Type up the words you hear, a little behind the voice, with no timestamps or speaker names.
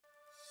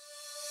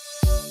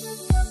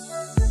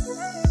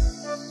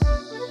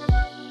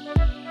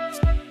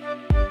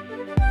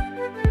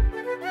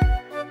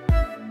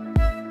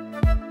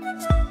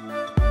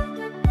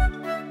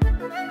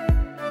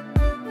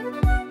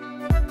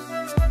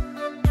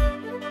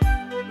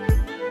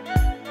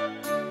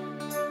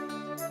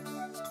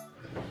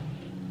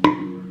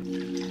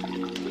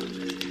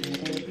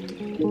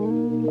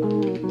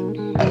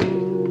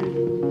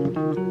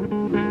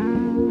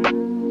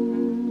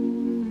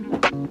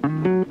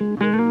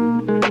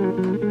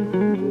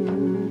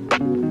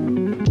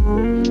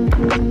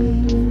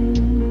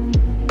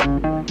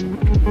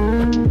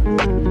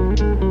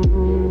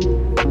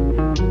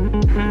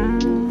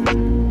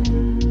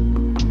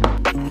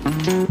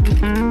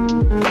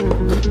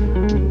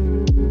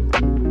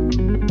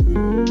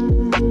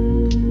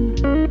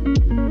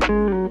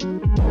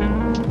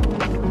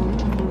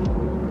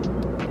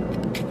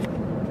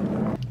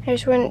I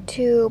just went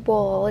to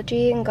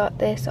Bowlology and got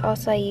this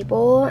acai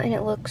bowl, and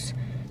it looks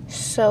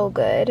so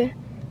good.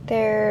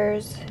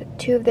 There's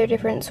 2 of their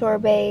different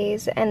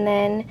sorbets, and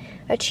then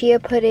a chia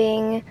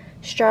pudding,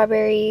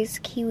 strawberries,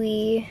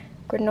 kiwi,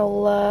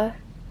 granola,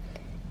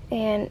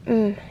 and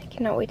I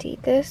cannot wait to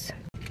eat this.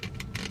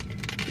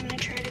 I'm gonna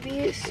try to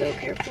be so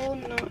careful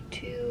not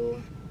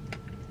to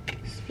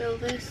spill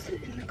this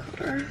in the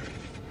car,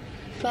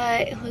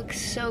 but it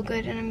looks so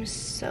good and I'm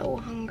so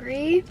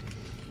hungry.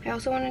 I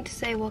also wanted to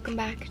say welcome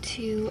back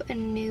to a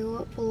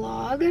new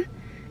vlog. I'm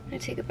gonna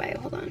take a bite,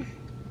 hold on.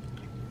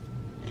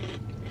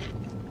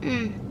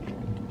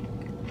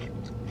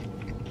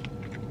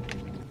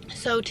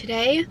 So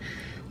today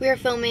we are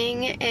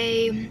filming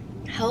a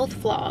health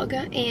vlog,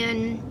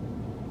 and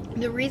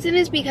the reason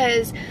is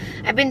because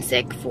I've been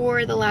sick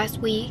for the last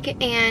week,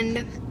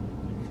 and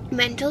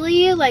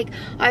mentally, like,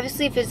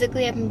 obviously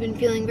physically I haven't been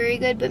feeling very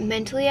good, but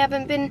mentally I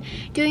haven't been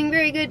doing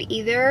very good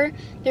either.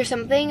 There's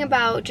something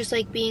about just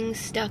like being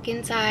stuck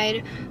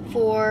inside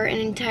for an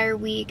entire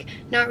week,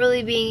 not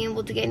really being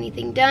able to get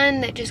anything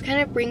done, that just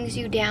kind of brings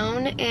you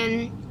down,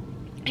 and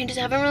I just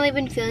haven't really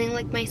been feeling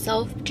like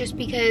myself, just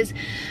because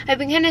I've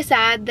been kind of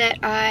sad that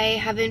I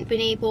haven't been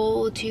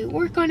able to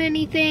work on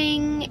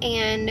anything,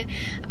 and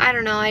I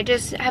don't know, I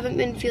just haven't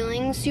been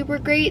feeling super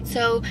great.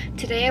 So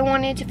today I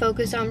wanted to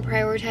focus on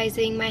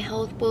prioritizing my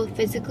health both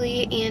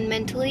physically and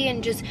mentally,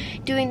 and just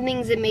doing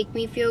things that make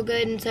me feel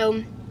good. And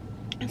so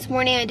this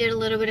morning I did a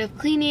little bit of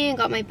cleaning,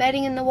 got my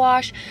bedding in the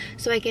wash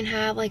so I can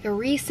have like a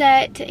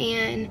reset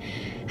and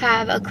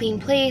have a clean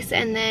place.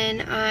 And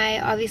then I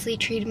obviously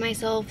treated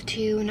myself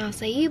to an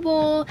acai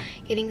bowl,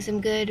 getting some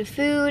good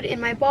food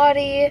in my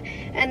body,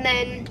 and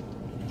then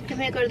I'm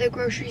gonna go to the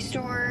grocery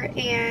store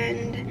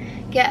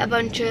and get a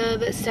bunch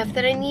of stuff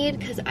that I need,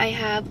 because I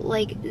have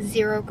like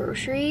 0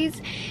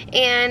 groceries.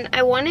 And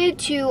I wanted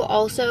to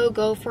also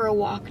go for a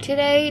walk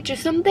today,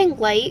 just something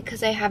light,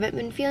 because I haven't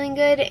been feeling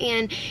good,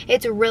 and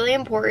it's really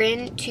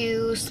important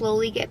to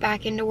slowly get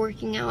back into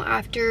working out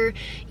after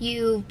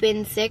you've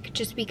been sick,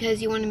 just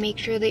because you want to make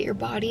sure that your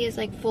body is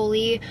like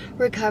fully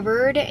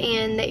recovered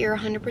and that you're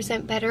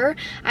 100% better.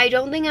 I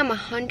don't think I'm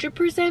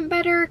 100%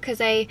 better, because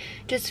I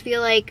just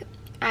feel like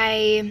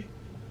I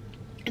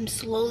am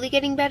slowly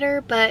getting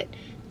better, but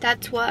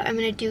that's what I'm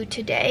gonna do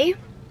today.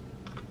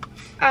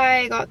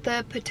 I got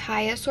the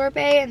pitaya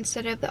sorbet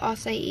instead of the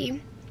acai,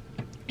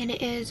 and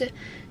it is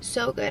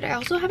so good. I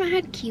also haven't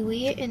had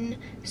kiwi in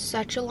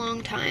such a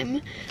long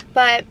time,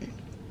 but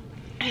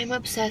I'm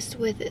obsessed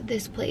with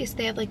this place.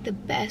 They have like the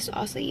best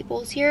acai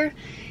bowls here,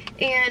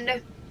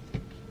 and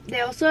they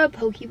also have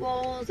poke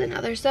bowls and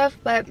other stuff,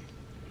 but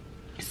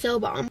so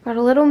bomb. Got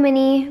a little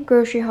mini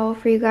grocery haul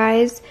for you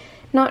guys.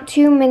 Not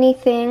too many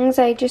things.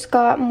 I just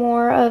got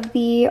more of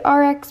the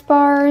RX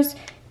bars,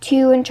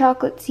 2 in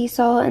chocolate sea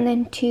salt, and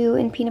then 2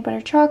 in peanut butter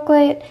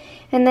chocolate.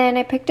 And then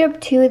I picked up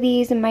 2 of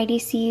these Mighty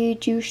C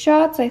juice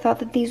shots. I thought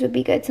that these would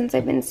be good since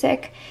I've been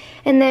sick.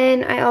 And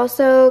then I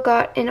also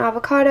got an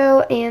avocado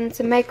and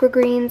some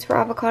microgreens for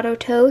avocado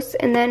toast.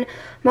 And then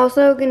I'm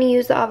also going to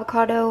use the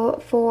avocado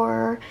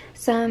for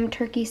some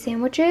turkey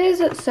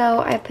sandwiches. So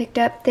I picked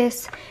up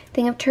this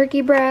thing of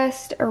turkey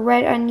breast, a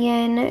red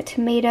onion,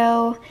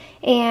 tomato,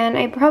 and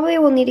I probably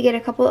will need to get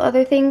a couple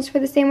other things for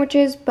the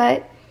sandwiches,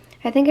 but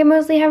I think I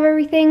mostly have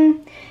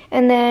everything.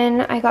 And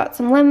then I got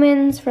some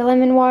lemons for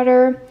lemon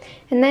water,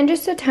 and then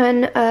just a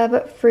ton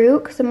of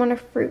fruit because I'm on a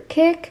fruit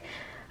kick.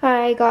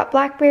 I got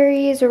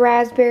blackberries,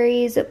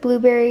 raspberries,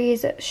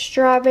 blueberries,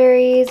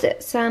 strawberries,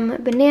 some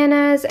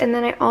bananas, and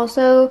then I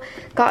also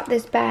got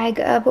this bag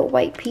of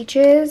white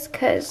peaches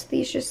because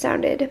these just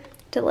sounded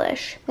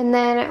delish. And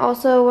then I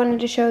also wanted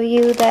to show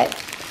you that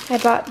I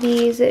bought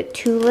these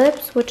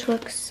tulips, which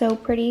look so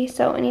pretty,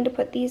 so I need to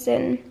put these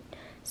in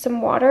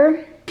some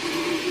water.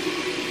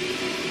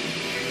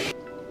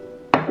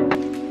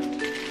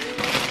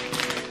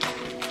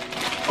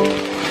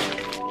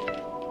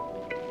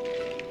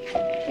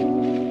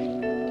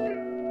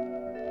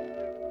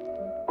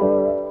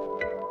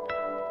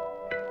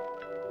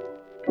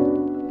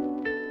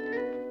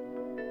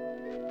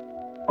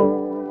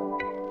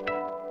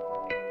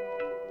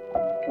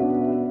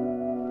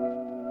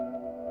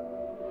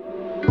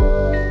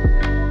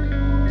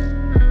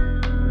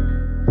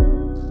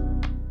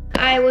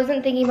 I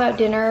wasn't thinking about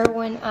dinner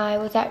when I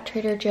was at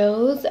Trader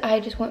Joe's. I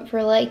just went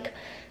for like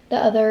the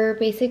other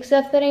basic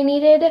stuff that I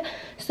needed.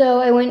 So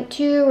I went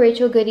to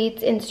Rachel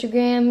Goodeat's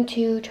Instagram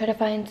to try to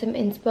find some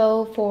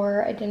inspo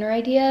for a dinner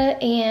idea,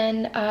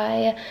 and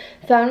I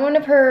found one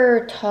of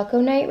her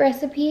taco night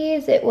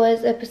recipes. It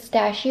was a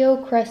pistachio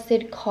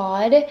crusted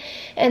cod,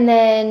 and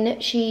then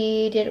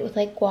she did it with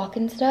like guac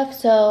and stuff.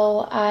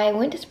 So I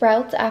went to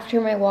Sprouts after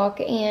my walk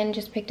and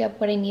just picked up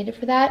what I needed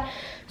for that.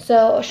 So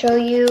I'll show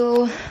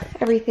you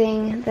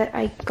everything that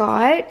I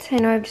got. I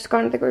know I've just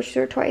gone to the grocery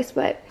store twice,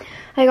 but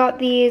I got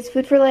these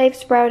Food for Life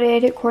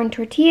sprouted corn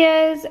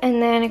tortillas,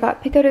 and then I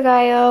got pico de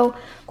gallo,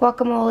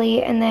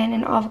 guacamole, and then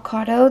an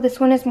avocado. This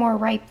one is more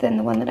ripe than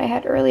the one that I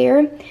had earlier.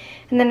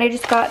 And then I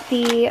just got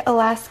the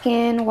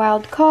Alaskan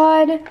wild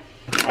cod,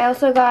 I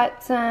also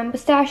got some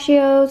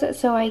pistachios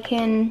so I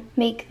can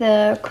make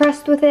the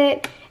crust with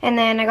it. And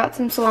then I got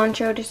some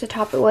cilantro just to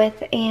top it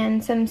with,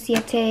 and some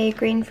siete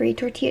grain-free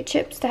tortilla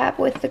chips to have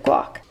with the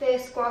guac.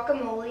 This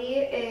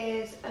guacamole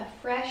is a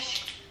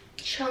fresh,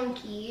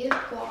 chunky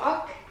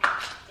guac,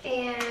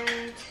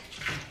 and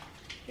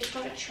I just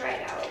want to try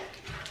it out.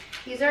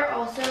 These are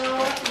also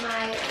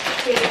my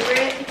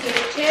favorite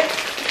tortilla chips.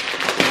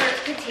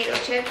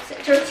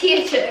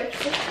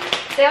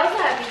 They also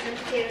have these in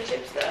potato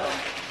chips though,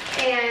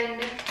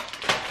 and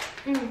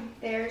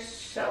they're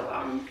so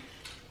bomb.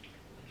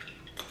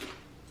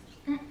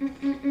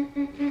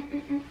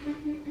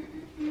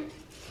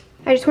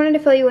 I just wanted to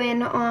fill you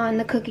in on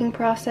the cooking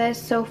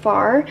process so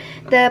far.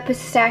 The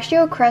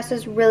pistachio crust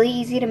is really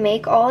easy to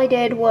make. All I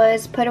did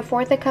was put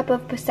 1/4 cup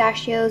of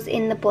pistachios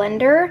in the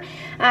blender.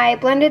 I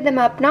blended them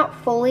up, not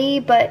fully,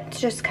 but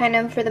just kind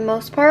of for the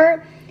most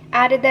part.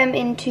 Added them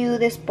into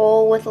this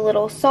bowl with a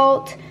little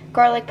salt,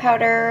 garlic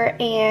powder,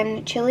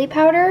 and chili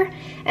powder.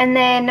 And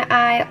then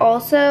I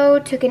also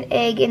took an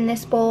egg in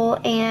this bowl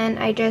and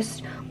I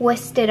just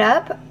whisked it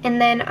up.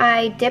 And then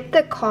I dipped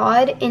the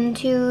cod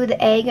into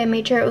the egg. I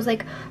made sure it was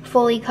like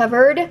fully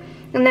covered,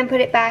 and then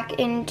put it back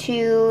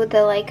into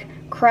the like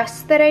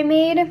crust that I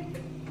made.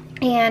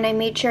 And I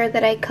made sure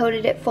that I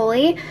coated it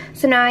fully.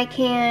 So now I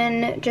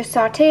can just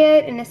saute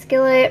it in a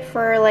skillet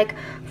for like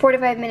 4 to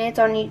 5 minutes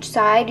on each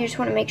side. You just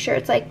want to make sure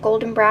it's like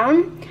golden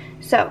brown.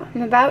 So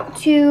I'm about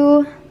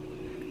to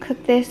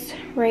cook this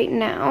right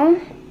now.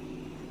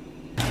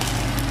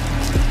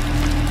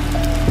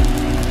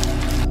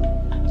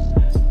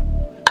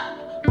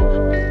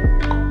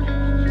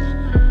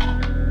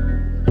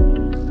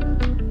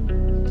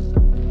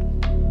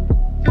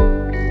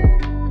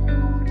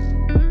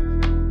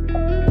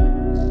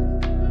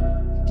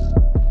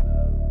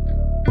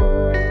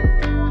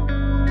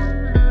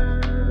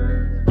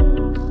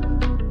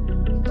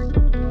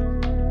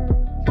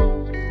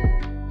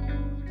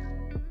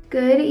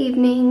 Good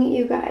evening,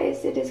 you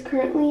guys. It is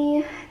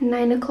currently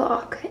 9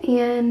 o'clock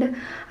and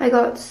I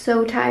got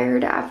so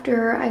tired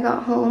after I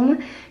got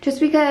home just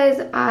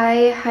because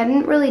I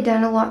hadn't really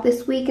done a lot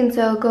this week, and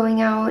so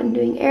going out and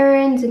doing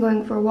errands and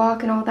going for a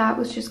walk and all that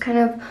was just kind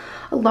of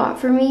a lot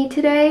for me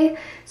today.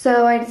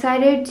 So I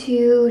decided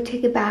to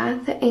take a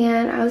bath,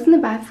 and I was in the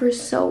bath for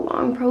so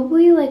long,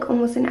 probably like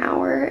almost an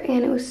hour,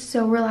 and it was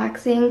so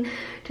relaxing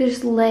to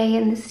just lay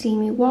in the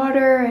steamy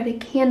water. I had a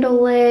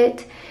candle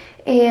lit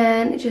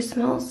and it just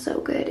smells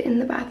so good in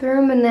the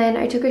bathroom. And then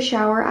I took a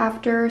shower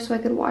after so I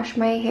could wash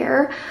my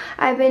hair.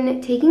 I've been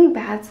taking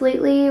baths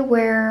lately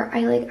where I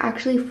like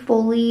actually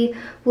fully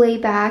lay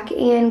back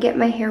and get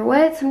my hair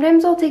wet.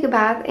 Sometimes I'll take a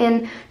bath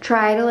and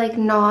try to like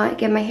not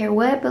get my hair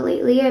wet, but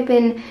lately I've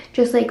been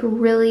just like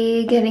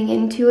really getting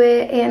into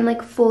it and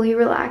like fully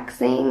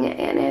relaxing,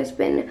 and it has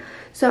been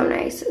so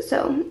nice.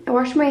 So I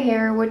washed my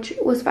hair, which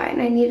was fine.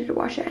 I needed to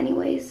wash it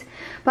anyways.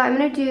 But I'm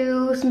gonna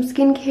do some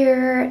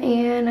skincare,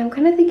 and I'm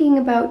kind of thinking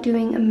about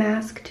doing a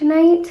mask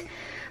tonight.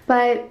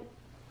 But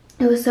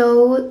it was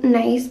so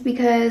nice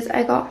because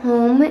I got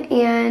home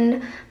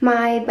and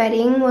my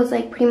bedding was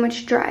like pretty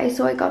much dry,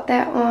 so I got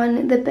that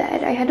on the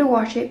bed. I had to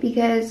wash it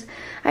because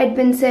I'd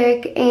been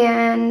sick,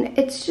 and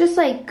it's just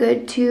like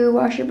good to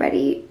wash your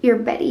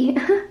bedding.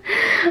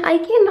 I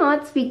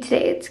cannot speak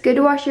today. It's good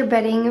to wash your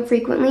bedding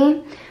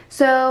frequently.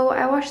 So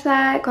I washed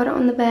that, got it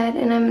on the bed,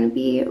 and I'm gonna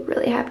be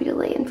really happy to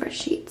lay in fresh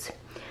sheets.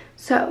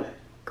 So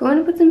going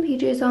to put some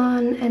PJs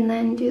on and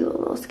then do a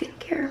little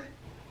skincare.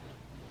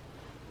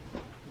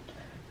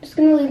 Just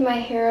gonna leave my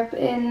hair up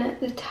in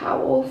the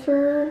towel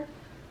for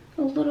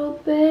a little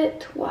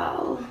bit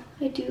while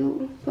I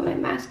do put my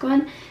mask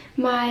on.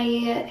 My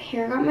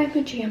hair got my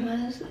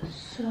pajamas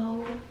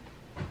so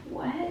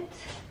wet.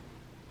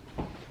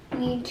 I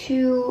need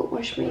to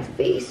wash my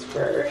face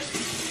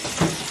first.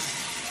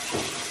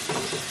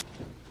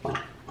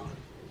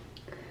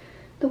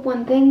 The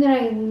one thing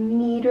that I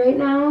need right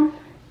now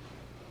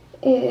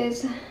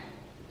is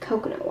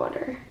coconut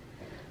water.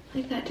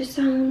 Like, that just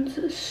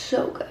sounds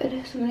so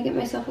good. So I'm gonna get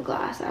myself a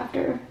glass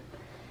after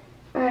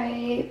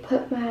I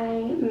put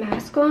my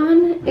mask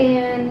on.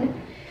 And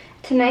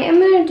tonight I'm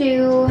gonna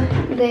do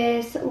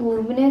this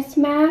luminous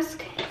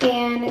mask,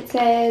 and it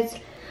says,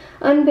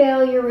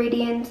 unveil your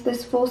radiance.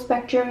 This full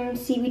spectrum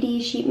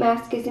CBD sheet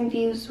mask is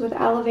infused with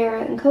aloe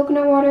vera and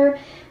coconut water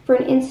for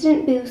an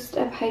instant boost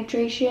of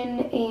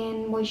hydration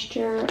and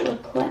moisture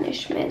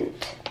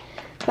replenishment.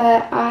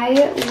 But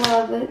I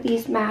love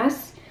these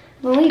masks.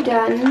 I've only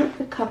done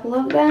a couple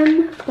of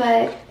them,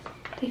 but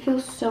they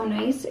feel so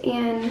nice,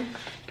 and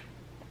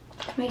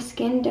my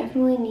skin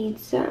definitely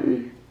needs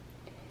some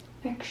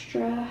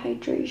extra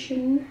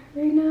hydration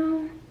right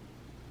now.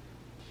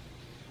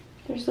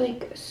 There's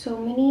like so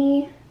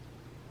many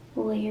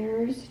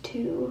layers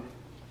to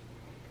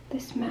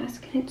this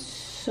mask, and it's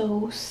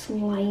so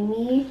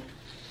slimy.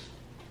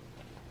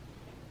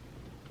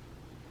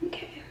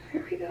 Okay,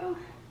 here we go.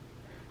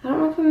 I don't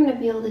know if I'm gonna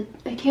be able to,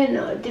 I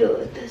cannot do it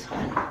with this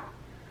one.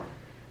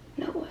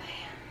 No way.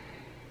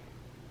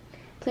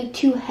 It's like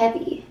too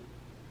heavy.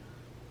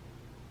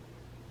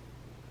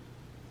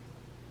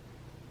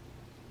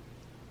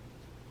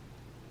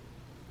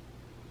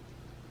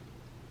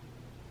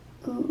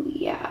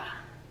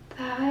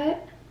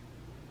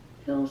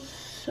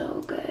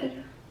 so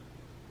good.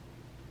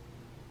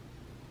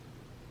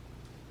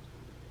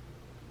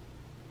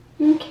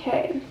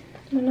 Okay,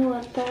 I'm gonna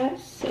let that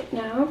sit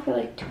now for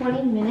like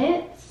 20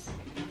 minutes.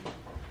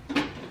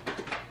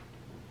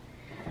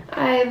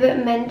 I've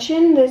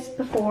mentioned this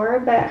before,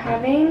 but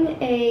having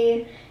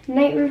a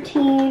night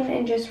routine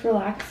and just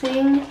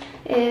relaxing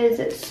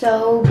is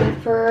so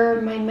good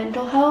for my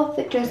mental health.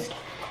 It just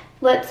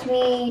lets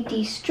me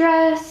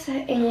de-stress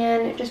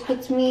and it just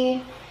puts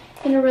me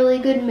in a really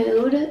good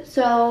mood.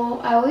 So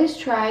I always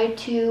try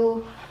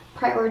to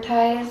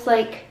prioritize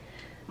like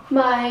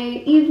my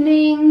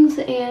evenings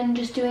and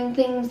just doing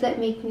things that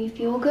make me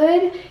feel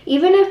good.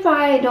 Even if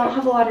I don't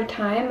have a lot of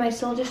time, I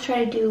still just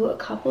try to do a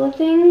couple of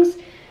things.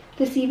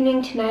 This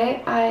evening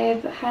tonight,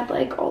 I've had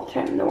like all the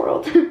time in the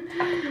world,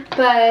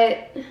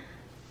 but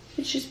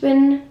it's just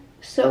been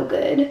so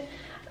good.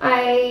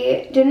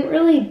 I didn't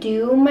really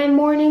do my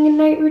morning and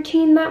night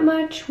routine that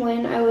much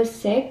when I was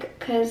sick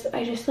because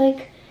I just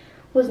like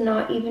was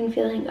not even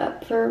feeling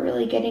up for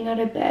really getting out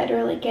of bed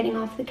or like getting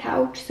off the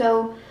couch.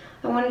 So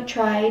I want to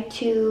try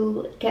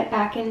to get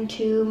back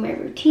into my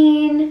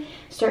routine,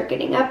 start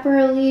getting up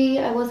early.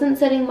 I wasn't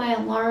setting my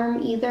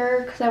alarm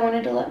either because I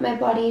wanted to let my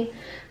body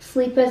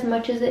sleep as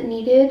much as it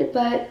needed,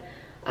 but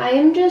I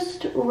am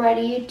just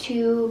ready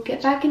to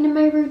get back into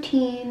my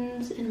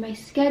routines and my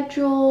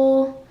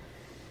schedule,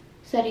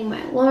 setting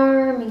my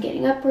alarm and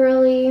getting up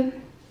early.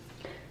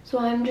 So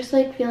I'm just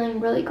like feeling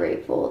really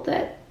grateful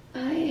that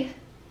I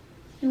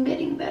am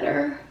getting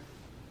better.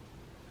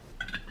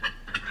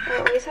 I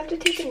always have to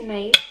take a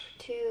knife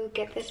to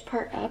get this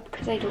part up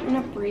because I don't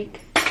want to break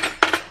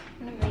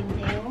one of my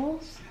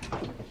nails.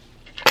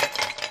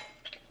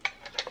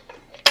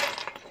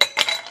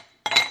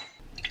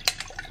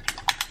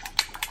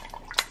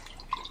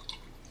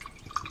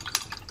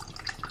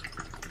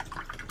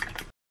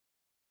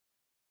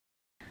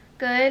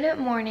 Good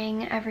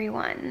morning,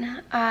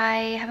 everyone.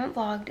 I haven't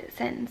vlogged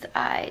since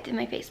I did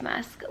my face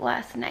mask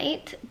last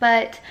night,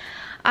 but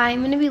I'm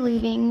going to be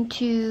leaving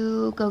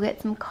to go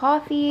get some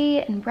coffee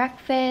and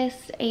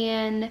breakfast,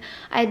 and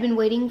I'd been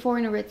waiting for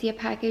an Aritzia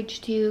package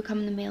to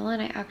come in the mail,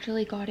 and I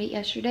actually got it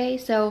yesterday,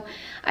 so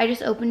I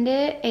just opened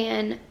it,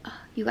 and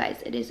you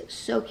guys, it is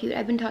so cute.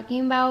 I've been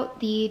talking about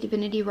the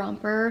Divinity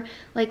Romper,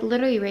 like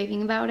literally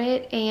raving about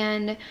it,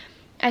 and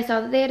I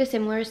saw that they had a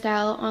similar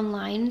style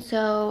online,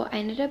 so I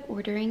ended up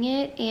ordering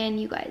it,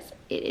 and you guys,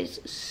 it is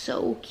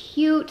so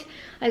cute.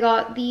 I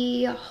got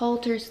the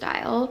halter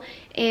style,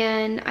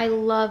 and I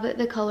love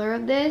the color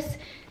of this.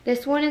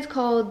 This one is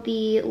called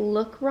the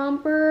Look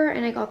Romper,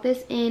 and I got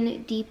this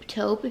in deep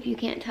taupe. If you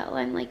can't tell,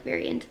 I'm like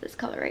very into this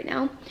color right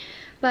now,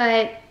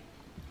 but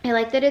I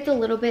like that it's a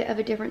little bit of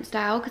a different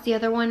style because the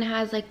other one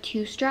has like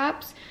 2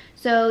 straps.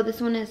 So this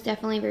one is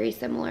definitely very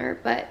similar,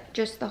 but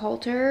just the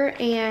halter,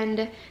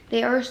 and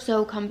they are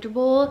so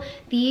comfortable.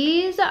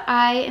 These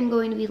I am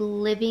going to be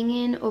living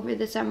in over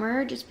the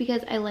summer just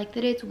because I like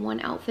that it's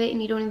one outfit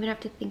and you don't even have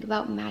to think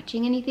about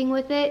matching anything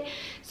with it.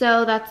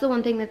 So that's the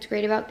one thing that's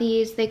great about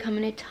these. They come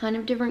in a ton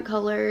of different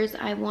colors.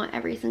 I want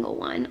every single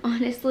one,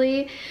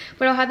 honestly,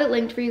 but I'll have it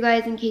linked for you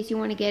guys in case you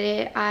want to get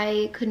it.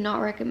 I could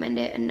not recommend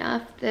it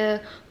enough.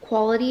 The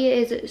quality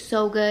is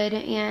so good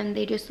and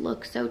they just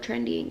look so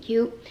trendy and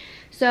cute.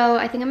 So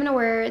I think I'm gonna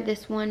wear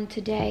this one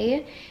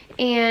today,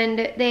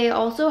 and they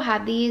also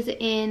have these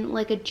in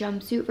like a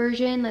jumpsuit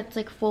version that's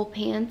like full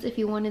pants if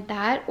you wanted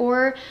that,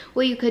 or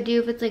what you could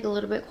do if it's like a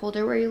little bit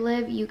colder where you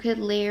live, you could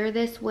layer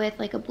this with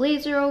like a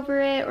blazer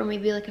over it, or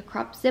maybe like a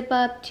crop zip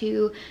up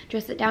to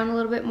dress it down a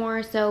little bit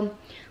more. So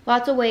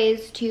lots of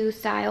ways to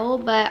style,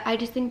 but I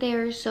just think they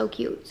are so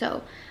cute.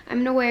 So I'm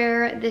gonna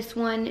wear this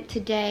one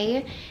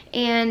today,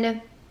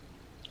 and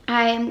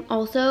I'm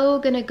also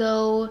gonna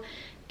go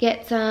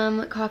get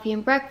some coffee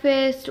and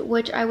breakfast,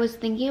 which I was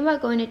thinking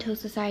about going to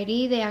Toast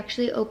Society. They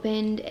actually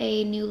opened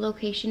a new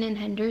location in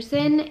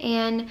Henderson,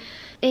 and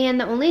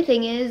the only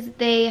thing is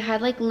they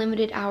had like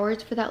limited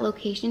hours for that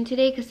location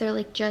today because they're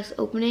like just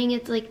opening.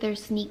 It's like their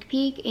sneak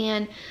peek,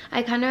 and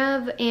I kind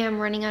of am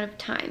running out of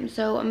time,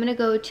 so I'm gonna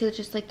go to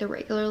just like the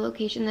regular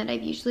location that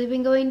I've usually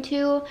been going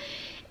to.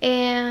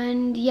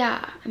 And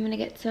yeah, I'm gonna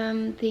get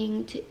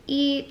something to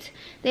eat.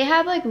 They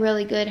have like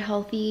really good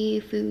healthy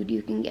food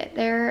you can get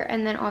there,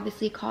 and then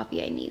obviously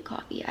coffee. I need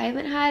coffee. I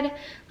haven't had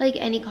like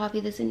any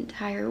coffee this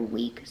entire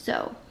week,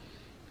 so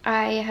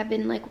I have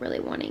been like really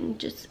wanting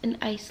just an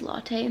iced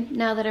latte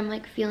now that I'm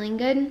like feeling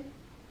good.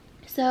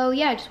 So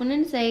yeah, I just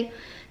wanted to say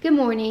good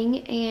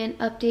morning and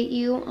update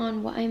you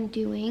on what I'm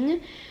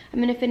doing. I'm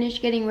gonna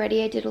finish getting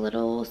ready. I did a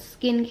little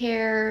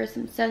skincare,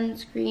 some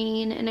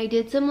sunscreen, and I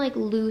did some like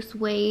loose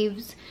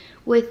waves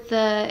with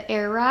the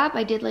air wrap.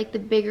 I did like the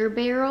bigger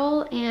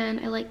barrel, and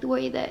I like the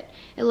way that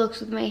it looks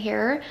with my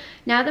hair.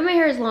 Now that my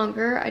hair is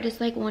longer, I just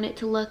like want it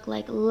to look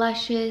like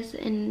luscious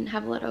and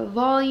have a lot of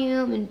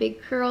volume and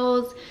big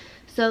curls.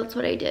 So that's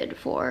what I did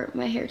for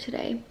my hair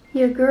today.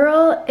 Your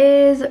girl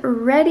is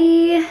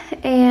ready,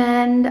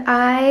 and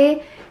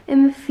I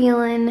am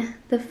feeling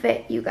the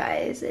fit, you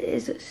guys. It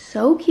is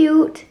so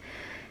cute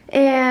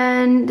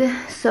and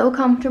so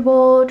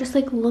comfortable. Just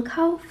like look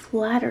how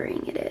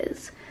flattering it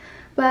is.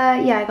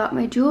 But yeah, I got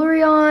my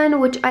jewelry on,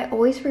 which I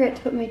always forget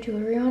to put my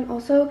jewelry on.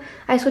 Also,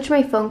 I switched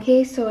my phone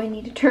case, so I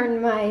need to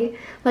turn my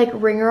like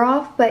ringer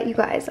off. But you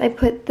guys, I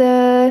put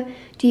the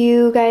Do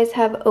You Guys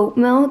Have Oat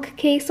Milk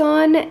case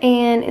on,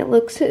 and it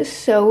looks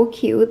so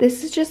cute.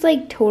 This is just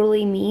like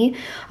totally me.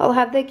 I'll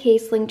have the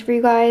case linked for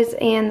you guys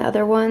and the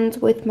other ones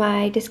with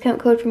my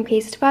discount code from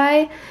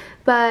Casetify.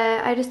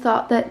 But I just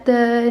thought that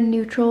the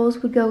neutrals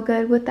would go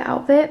good with the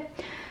outfit.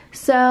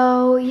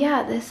 So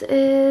yeah, this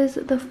is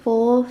the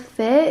full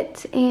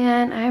fit,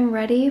 and I'm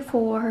ready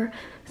for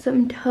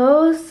some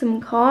toast,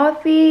 some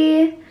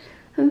coffee.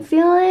 I'm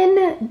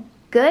feeling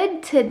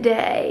good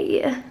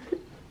today.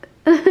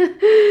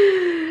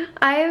 I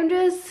am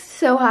just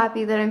so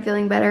happy that I'm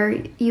feeling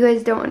better. You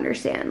guys don't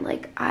understand.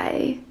 Like,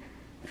 I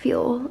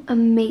feel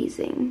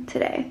amazing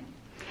today.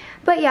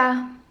 But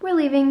yeah, we're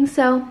leaving,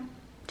 so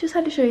just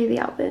had to show you the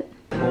outfit.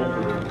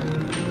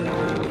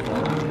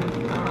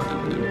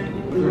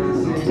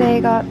 Today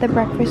I got the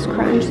breakfast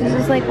crunch. This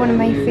is like one of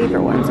my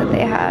favorite ones that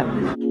they have.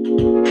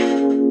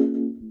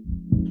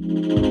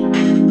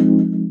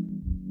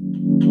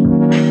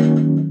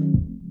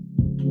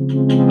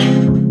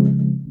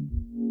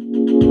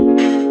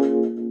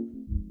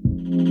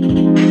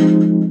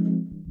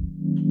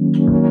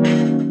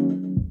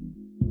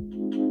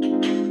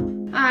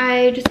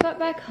 I just got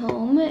back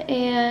home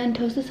and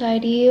Toast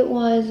Society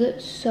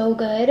was so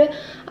good.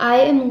 I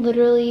am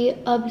literally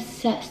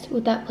obsessed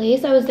with that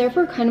place. I was there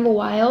for kind of a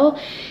while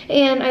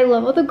and I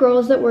love all the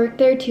girls that work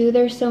there too.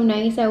 They're so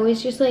nice. I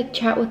always just like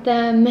chat with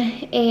them,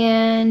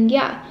 and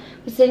yeah,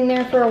 I was sitting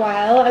there for a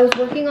while. I was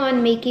working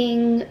on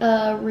making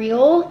a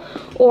reel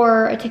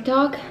or a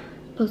TikTok.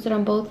 Posted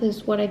on both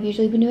is what I've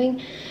usually been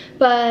doing.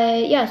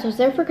 But yeah, so I was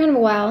there for kind of a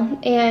while,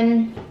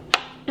 and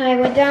I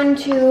went down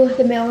to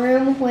the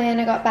mailroom when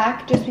I got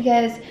back just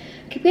because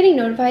I kept getting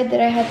notified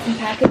that I had some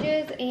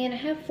packages, and I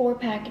have 4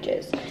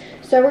 packages.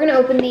 So we're gonna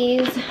open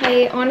these.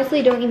 I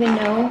honestly don't even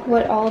know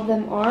what all of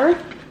them are.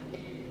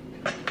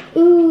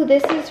 Ooh,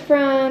 this is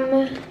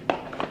from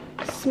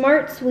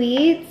Smart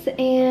Sweets,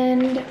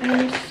 and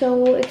I'm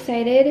so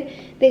excited.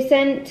 They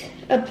sent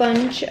a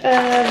bunch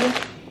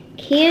of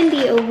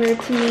candy over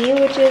to me,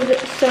 which is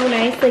so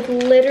nice. Like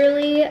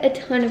literally a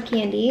ton of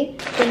candy.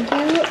 Thank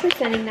you for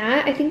sending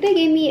that. I think they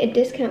gave me a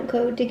discount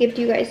code to give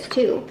to you guys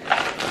too.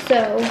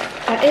 So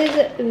that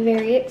is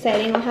very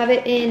exciting. I'll have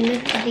it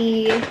in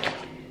the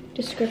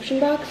description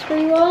box for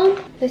you all.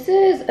 This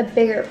is a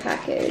bigger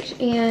package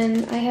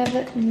and I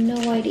have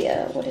no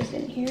idea what is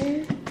in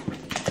here.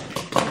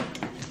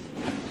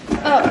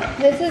 Oh,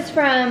 this is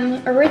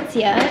from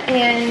Aritzia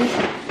and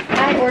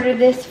I ordered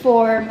this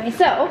for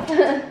myself.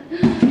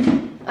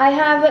 I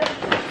have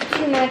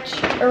too much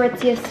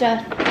Aritzia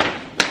stuff.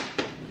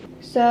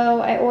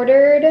 So I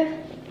ordered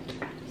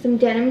some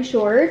denim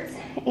shorts,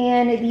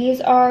 and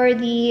these are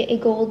the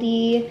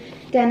Goldie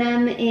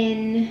denim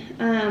in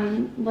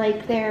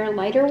like their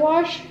lighter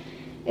wash.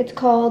 It's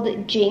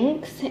called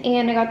Jinx,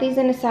 and I got these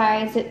in a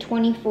size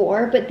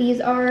 24, but these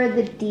are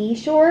the D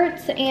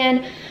shorts,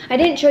 and I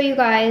didn't show you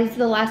guys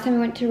the last time I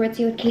went to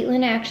Aritzia with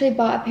Caitlin. I actually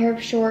bought a pair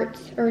of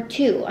shorts, or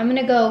 2. I'm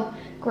gonna go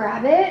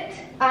grab it.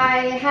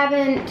 I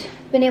haven't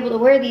been able to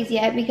wear these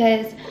yet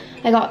because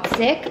I got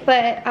sick,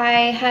 but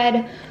I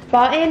had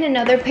bought in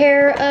another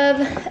pair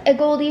of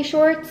Goldie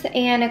shorts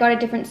and I got a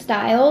different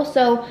style,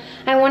 so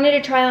I wanted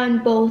to try on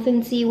both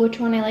and see which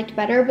one I liked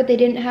better, but they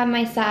didn't have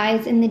my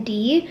size in the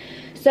D.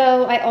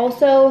 So I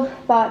also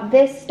bought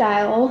this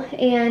style,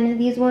 and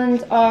these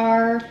ones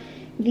are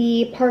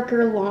the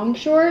Parker long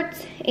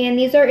shorts, and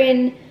these are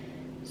in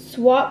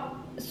swap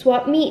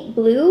meet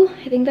blue.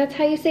 I think that's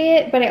how you say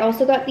it, but I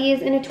also got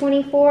these in a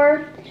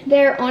 24.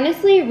 They're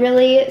honestly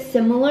really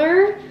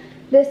similar.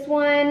 This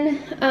one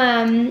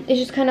is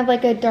just kind of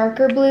like a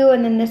darker blue,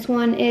 and then this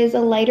one is a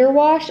lighter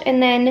wash,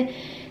 and then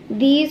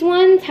these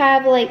ones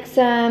have like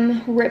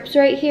some rips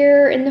right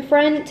here in the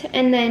front,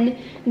 and then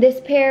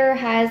this pair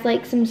has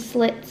like some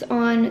slits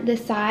on the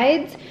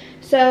sides.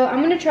 So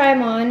I'm gonna try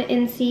them on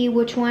and see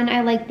which one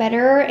I like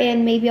better,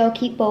 and maybe I'll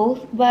keep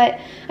both. But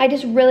I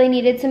just really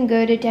needed some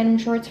good denim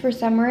shorts for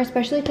summer,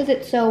 especially because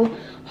it's so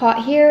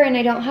hot here and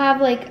I don't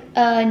have like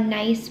a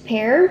nice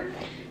pair.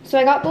 So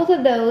I got both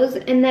of those,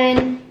 and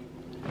then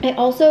I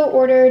also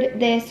ordered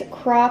this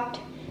cropped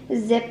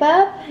zip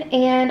up,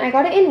 and I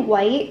got it in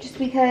white just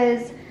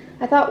because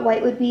I thought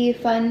white would be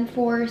fun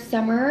for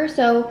summer.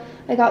 So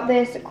I got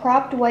this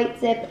cropped white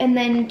zip, and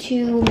then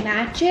to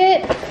match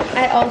it,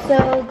 I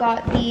also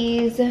got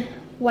these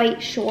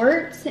white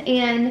shorts,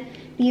 and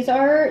these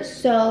are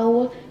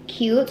so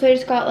cute. So I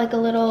just got like a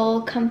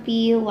little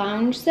comfy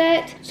lounge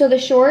set. So the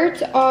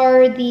shorts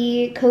are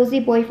the Cozy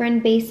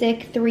Boyfriend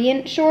Basic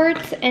 3-inch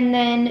shorts, and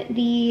then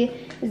the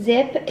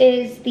zip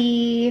is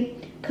the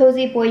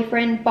Cozy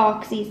Boyfriend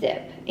Boxy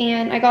Zip.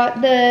 And I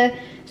got the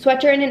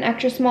sweatshirt in an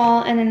extra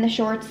small and then the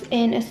shorts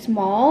in a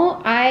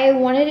small. I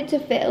wanted it to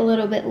fit a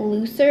little bit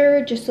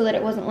looser just so that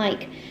it wasn't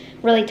like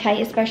really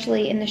tight,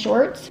 especially in the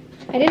shorts.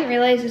 I didn't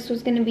realize this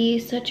was gonna be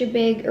such a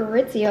big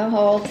Aritzia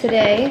haul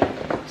today.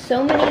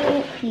 So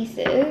many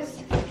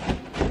pieces.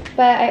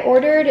 but I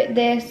ordered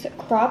this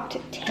cropped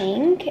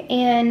tank,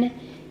 and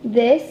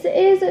this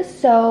is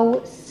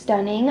so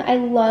stunning. I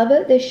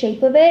love the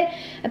shape of it.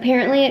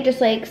 Apparently it just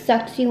like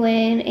sucks you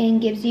in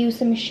and gives you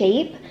some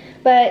shape,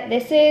 but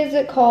this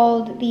is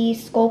called the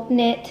Sculpt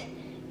Knit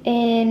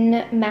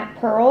in Matte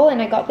Pearl, and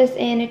I got this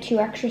in a 2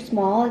 extra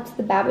small. It's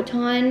the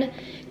Babaton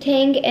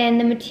tank, and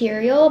the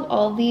material of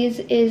all of these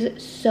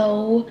is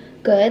so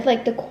good.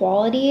 Like the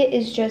quality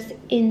is just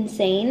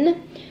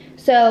insane.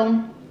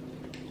 So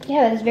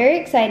yeah, that's very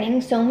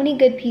exciting. So many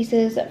good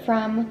pieces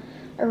from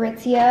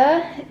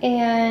Aritzia,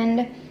 and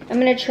I'm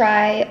gonna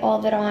try all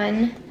of it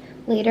on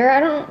later. I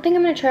don't think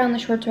I'm gonna try on the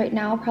shorts right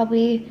now.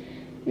 Probably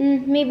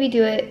maybe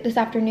do it this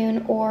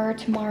afternoon or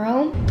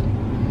tomorrow.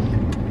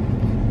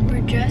 We're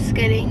just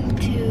getting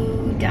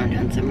to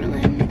downtown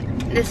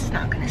Summerlin. This is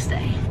not gonna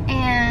stay.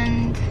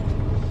 And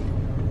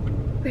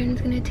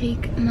Brandon's gonna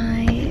take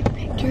my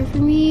picture for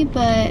me,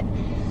 but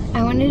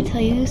I wanted to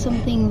tell you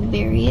something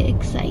very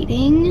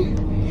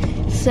exciting.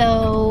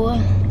 So,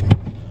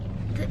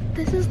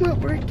 this is not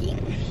working.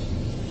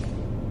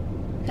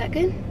 Is that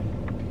good?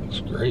 Looks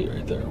great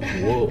right there.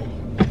 Whoa.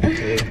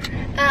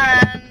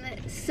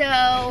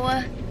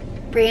 So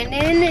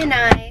Brandon and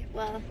I,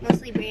 well,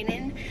 mostly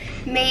Brandon,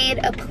 made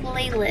a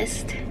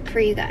playlist for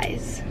you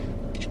guys.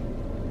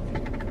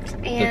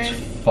 And it's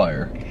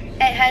fire.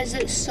 It has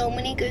so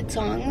many good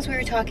songs. We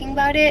were talking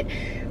about it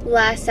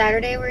last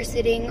Saturday. We were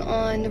sitting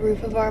on the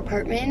roof of our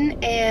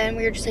apartment, and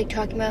we were just like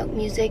talking about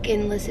music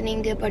and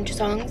listening to a bunch of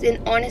songs.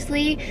 And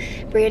honestly,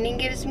 Brandon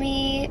gives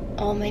me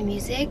all my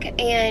music,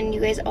 and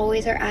you guys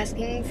always are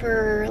asking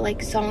for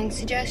like song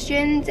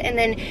suggestions. And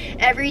then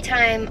every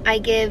time I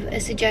give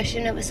a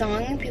suggestion of a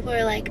song, people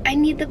are like, I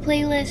need the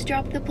playlist,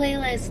 drop the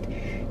playlist.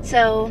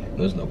 So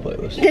there's no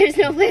playlist. There's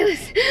no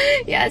playlist.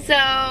 Yeah, so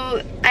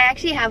I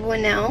actually have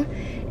one now,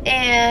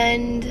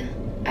 and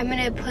I'm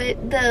gonna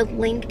put the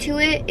link to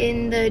it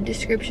in the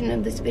description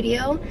of this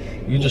video.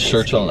 You can just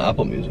search on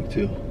Apple Music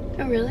too.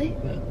 Oh really?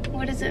 Yeah.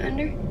 What is it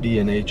under?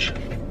 B&H.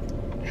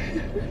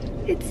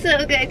 It's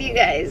so good, you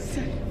guys.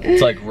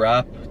 It's like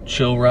rap,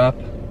 chill rap,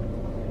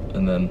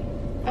 and then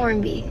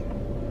R&B.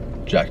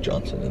 Jack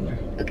Johnson in there.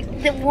 Okay,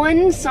 the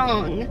one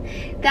song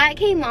that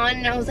came on,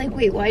 and I was like,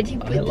 wait, why'd you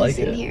put this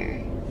in here?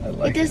 I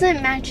like it. It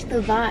doesn't match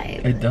the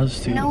vibe. It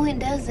does too. No, it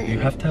doesn't. You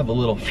have to have a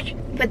little.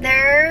 But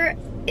there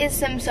is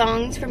some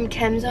songs from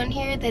Thames on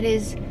here that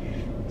is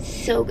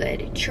so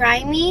good.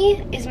 Try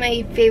Me is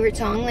my favorite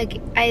song. Like,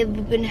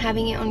 I've been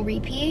having it on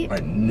repeat. I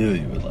knew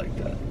you would like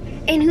that.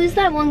 And who's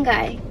that one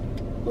guy?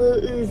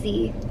 Lil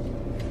Uzi.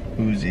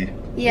 Uzi.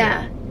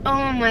 Yeah.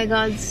 Oh my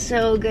god,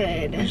 so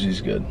good.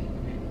 Uzi's good.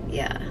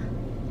 Yeah.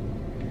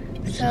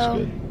 Uzi's So,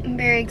 good. I'm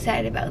very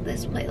excited about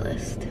this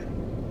playlist.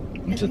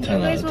 It's a 10 out of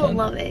 10. You guys will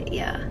love it,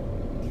 yeah.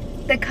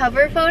 The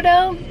cover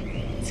photo,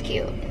 it's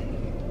cute.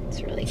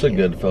 It's really cute. It's a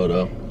good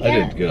photo. Yeah. I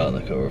did good on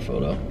the cover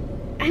photo.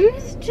 I'm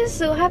just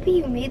so happy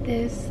you made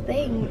this.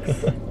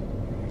 Thanks.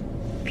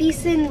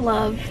 Peace and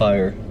love.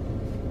 Fire.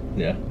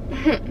 Yeah.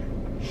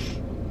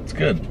 It's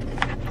good.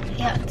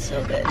 Yeah, it's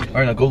so good.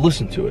 Alright, now go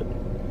listen to it.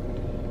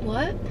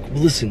 What?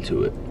 Listen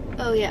to it.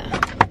 Oh, yeah.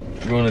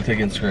 We're going to take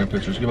Instagram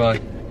pictures. Goodbye.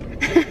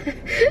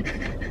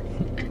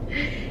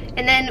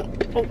 And then,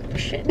 oh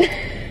shit.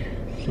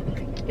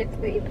 Can't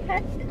believe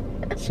that.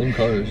 Same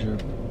color as your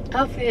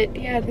outfit.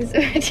 Yeah, this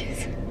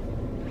matches.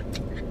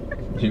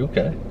 Are you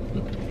okay?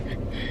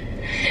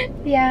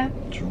 Yeah.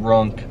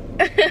 Drunk.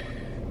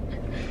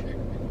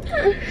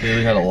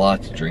 Bailey had a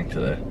lot to drink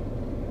today.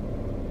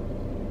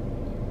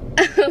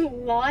 A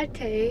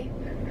latte.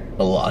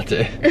 A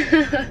latte.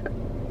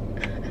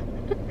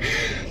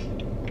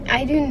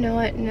 I do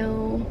not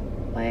know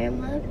why I'm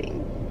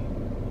laughing.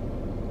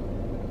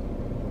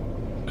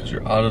 Because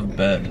you're out of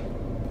bed.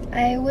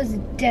 I was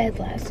dead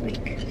last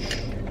week.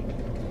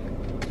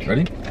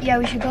 Ready? Yeah,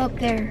 we should go up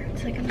there.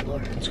 It's like on the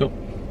floor. Let's go.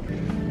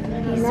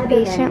 He's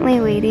patiently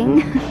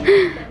waiting.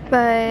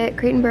 But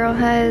Crate & Barrel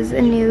has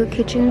a new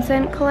kitchen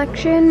scent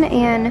collection,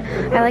 and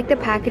I like the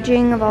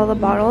packaging of all the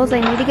bottles. I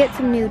need to get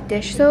some new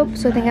dish soap,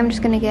 so I think I'm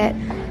just gonna get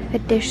a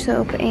dish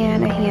soap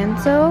and a hand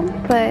soap,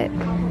 but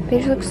they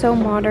just look so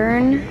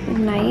modern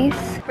and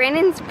nice.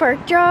 Brandon's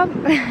park job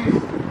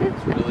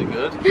It's really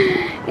good.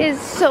 is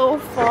so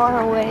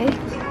far away.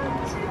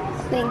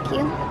 Thank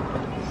you.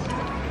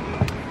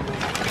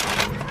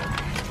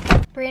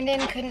 Brandon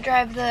couldn't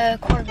drive the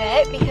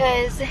Corvette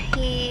because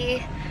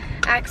he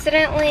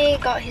accidentally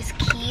got his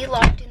key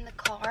locked in the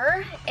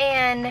car,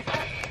 and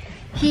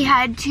he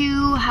had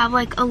to have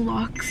like a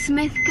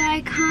locksmith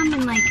guy come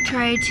and like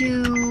try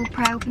to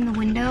pry open the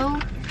window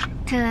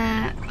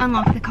to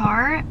unlock the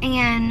car,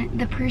 and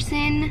the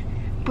person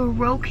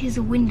broke his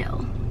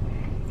window.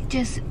 It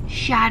just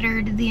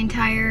shattered the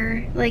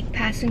entire like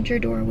passenger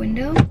door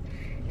window.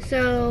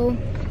 So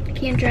I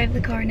can't drive the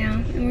car now,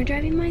 and we're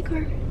driving my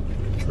car.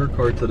 Her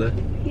car today.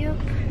 Yep.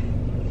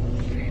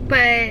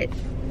 But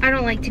I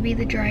don't like to be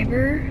the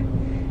driver,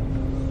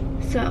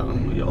 so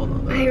We all know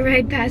that. I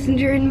ride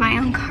passenger in my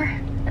own car.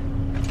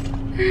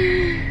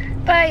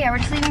 But yeah, we're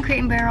just leaving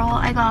Crate & Barrel.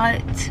 I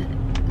got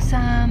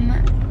some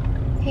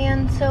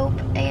hand soap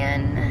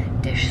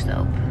and dish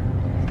soap.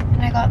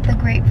 And I got the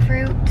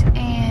grapefruit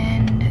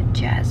and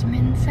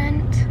jasmine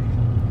scent.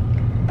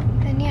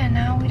 And yeah,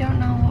 now we don't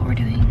know what we're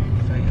doing.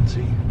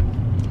 Fancy.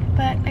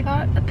 But I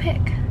got a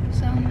pick,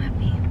 so I'm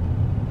happy.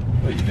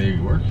 Wait, you think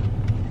you work?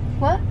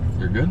 What?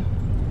 You're good?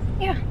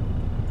 Yeah.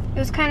 It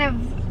was kind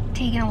of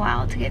taking a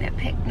while to get it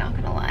picked, not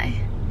gonna lie.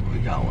 We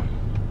got one.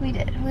 We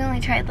did. We only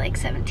tried like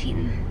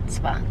 17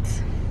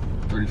 spots.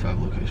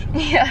 35 locations.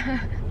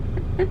 Yeah.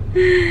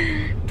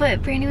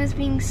 But Brandon was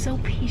being so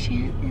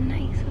patient and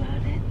nice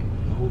about it.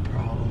 No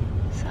problem.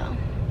 So,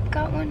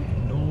 got one.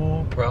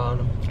 No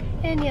problem.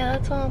 And yeah,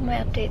 that's all of my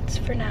updates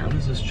for now. What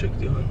is this chick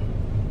doing?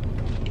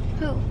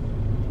 Who?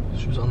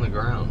 She was on the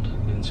ground.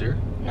 You didn't see her?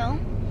 No.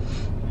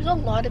 There's a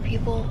lot of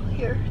people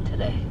here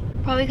today.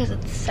 Probably because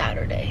it's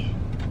Saturday.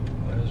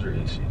 Why is her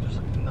AC just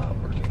like not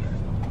working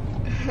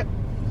right now?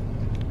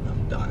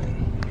 I'm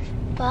dying.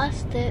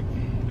 Blast it.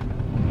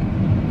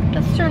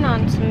 Let's turn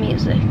on some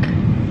music.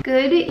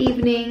 Good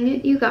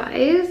evening, you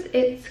guys.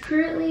 It's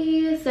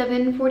currently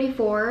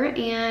 7:44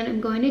 and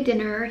I'm going to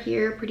dinner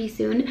here pretty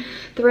soon.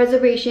 The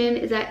reservation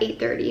is at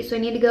 8:30, so I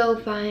need to go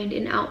find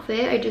an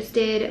outfit. I just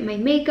did my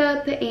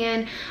makeup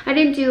and I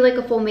didn't do like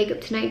a full makeup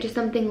tonight, just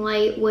something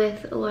light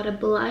with a lot of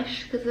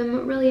blush because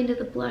I'm really into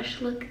the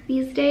blush look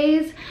these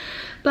days.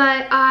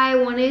 But I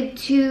wanted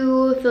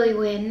to fill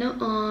you in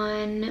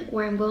on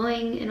where I'm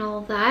going and all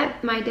of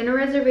that. My dinner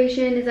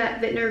reservation is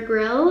at Vintner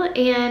Grill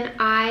and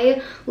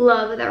I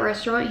love that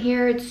restaurant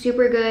here. It's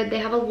super good. They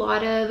have a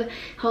lot of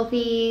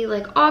healthy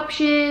like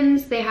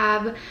options. They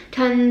have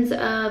tons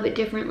of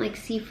different like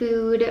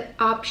seafood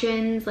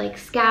options like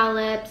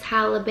scallops,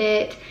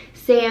 halibut,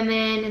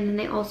 salmon, and then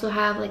they also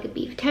have like a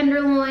beef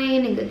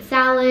tenderloin and good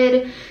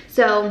salad.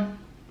 So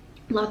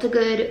lots of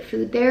good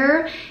food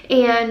there.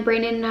 And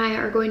Brandon and I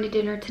are going to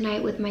dinner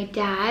tonight with my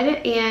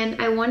dad, and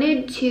I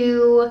wanted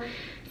to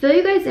fill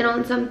you guys in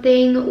on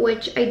something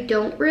which I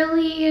don't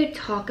really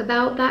talk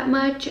about that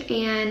much,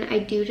 and I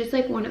do just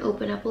like want to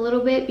open up a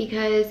little bit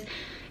because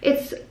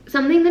it's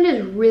something that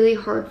is really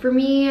hard for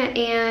me,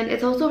 and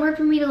it's also hard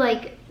for me to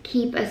like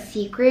keep a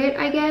secret,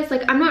 I guess.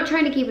 Like, I'm not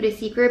trying to keep it a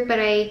secret, but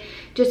I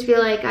just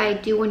feel like I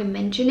do want to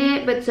mention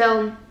it. But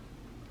so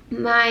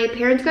my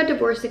parents got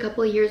divorced a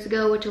couple of years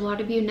ago, which a lot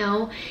of you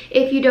know.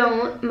 If you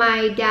don't,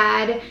 my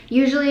dad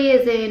usually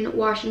is in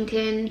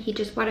Washington. He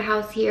just bought a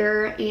house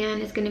here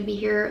and is going to be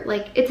here,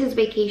 like it's his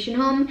vacation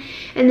home.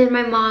 And then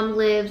my mom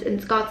lives in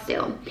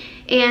Scottsdale.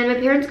 And my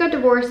parents got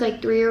divorced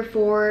like 3 or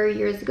 4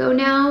 years ago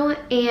now.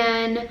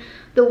 And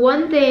the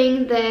one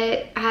thing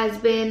that has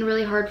been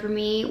really hard for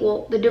me,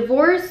 well, the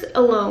divorce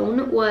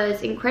alone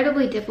was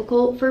incredibly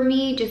difficult for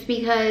me just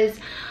because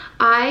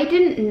I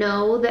didn't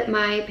know that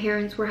my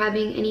parents were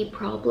having any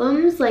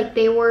problems. Like,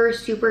 they were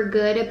super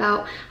good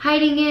about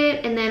hiding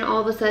it, and then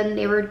all of a sudden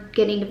they were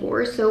getting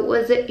divorced. So it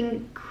was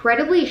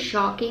incredibly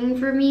shocking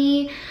for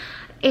me.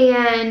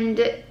 And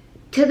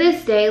to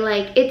this day,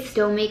 like, it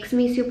still makes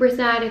me super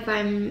sad, if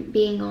I'm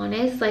being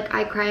honest. Like,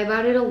 I cry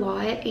about it a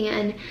lot,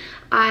 and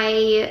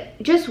I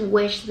just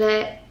wish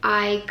that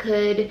I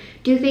could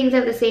do things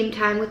at the same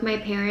time with my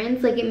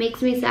parents. Like, it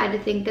makes me sad to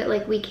think that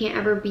like we can't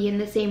ever be in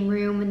the same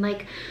room and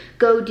like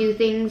go do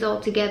things all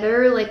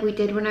together like we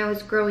did when I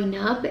was growing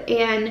up.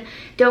 And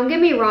don't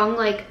get me wrong,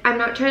 like, I'm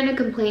not trying to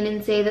complain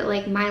and say that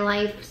like my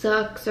life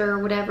sucks or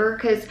whatever,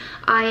 because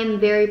I am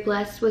very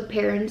blessed with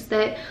parents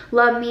that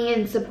love me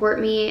and support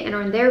me and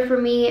are there for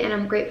me, and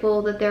I'm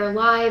grateful that they're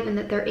alive and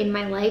that they're in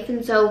my life.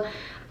 And so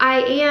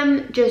I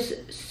am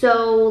just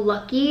so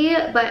lucky.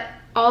 But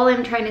all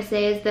I'm trying to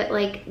say is that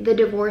like the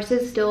divorce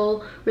is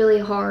still really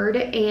hard,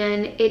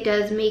 and it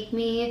does make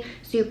me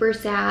super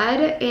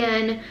sad.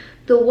 And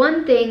the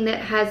one thing that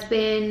has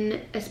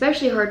been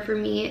especially hard for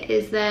me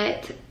is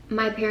that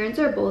my parents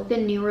are both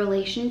in new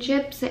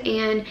relationships,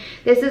 and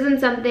this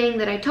isn't something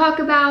that I talk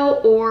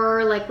about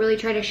or like really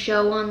try to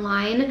show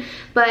online.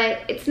 But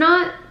it's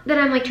not that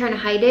I'm like trying to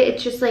hide it,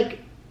 it's just like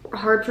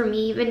hard for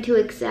me even to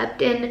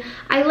accept. And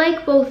I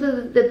like both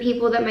of the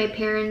people that my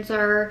parents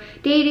are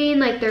dating,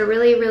 like they're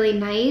really, really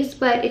nice,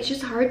 but it's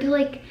just hard to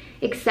like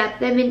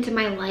accept them into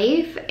my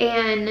life.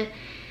 And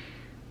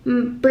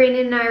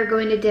Brandon and I are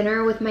going to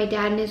dinner with my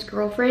dad and his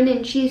girlfriend,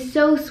 and she's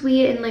so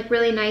sweet and like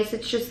really nice.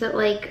 It's just that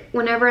like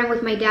whenever I'm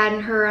with my dad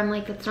and her, I'm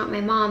like, that's not my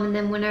mom. And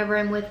then whenever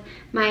I'm with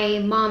my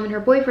mom and her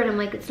boyfriend, I'm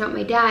like, it's not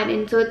my dad.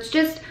 And so it's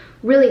just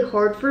really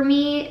hard for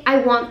me. I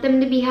want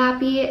them to be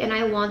happy and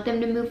I want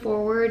them to move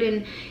forward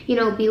and, you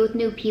know, be with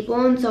new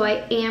people. And so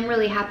I am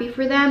really happy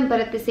for them,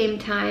 but at the same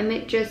time,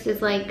 it just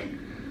is like,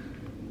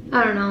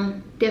 I don't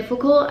know,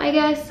 difficult, I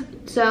guess.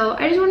 So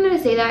I just wanted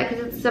to say that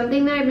because it's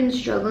something that I've been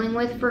struggling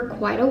with for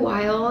quite a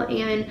while,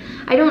 and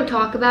I don't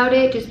talk about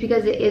it just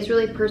because it is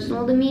really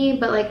personal to me.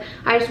 But like,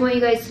 I just want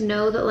you guys to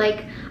know that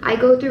like I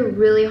go through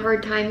really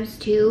hard times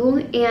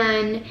too,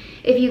 and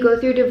if you go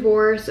through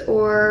divorce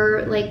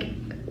or like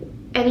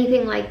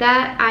anything like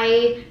that,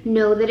 I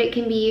know that it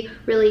can be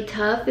really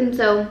tough. And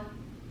so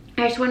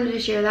I just wanted to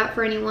share that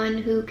for anyone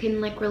who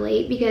can like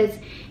relate, because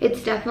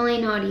it's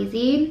definitely not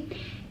easy.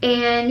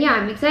 And yeah,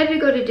 I'm excited to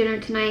go to dinner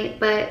tonight,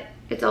 but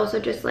it's also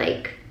just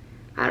like,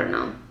 I don't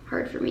know,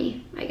 hard for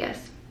me, I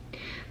guess.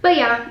 But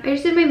yeah, I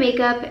just did my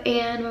makeup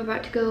and I'm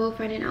about to go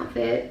find an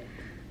outfit.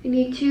 I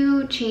need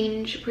to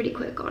change pretty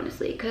quick,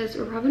 honestly, because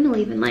we're probably gonna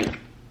leave in like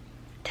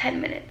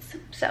 10 minutes.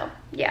 So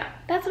yeah,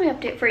 that's my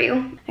update for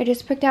you. I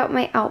just picked out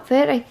my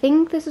outfit. I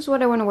think this is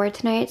what I want to wear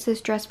tonight. It's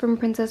this dress from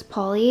Princess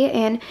Polly,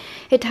 and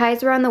it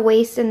ties around the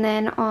waist and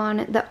then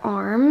on the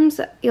arms.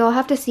 You'll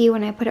have to see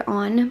when I put it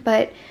on,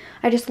 but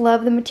I just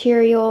love the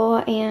material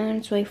and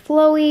it's really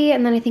flowy.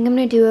 And then I think I'm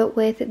gonna do it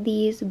with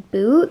these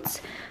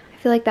boots.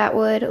 I feel like that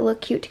would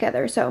look cute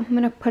together, so I'm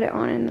gonna put it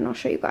on and then I'll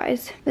show you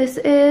guys. This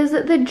is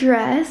the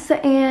dress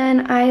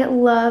and I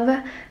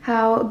love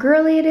how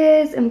girly it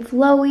is and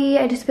flowy.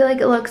 I just feel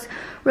like it looks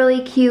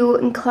really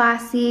cute and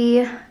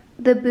classy.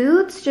 The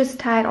boots just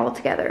tie it all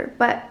together,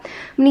 but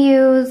I'm gonna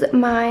use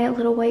my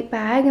little white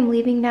bag. I'm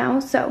leaving now,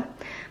 so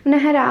I'm gonna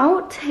head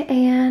out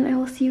and I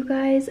will see you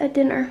guys at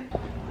dinner.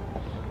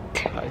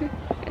 Hi.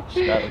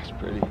 Sky looks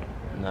pretty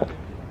in that.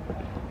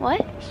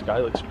 What? Sky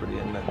looks pretty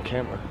in that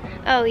camera.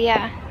 Oh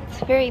yeah, it's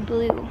very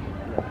blue.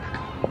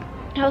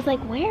 I was like,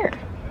 where?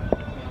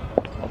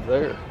 Up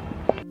there.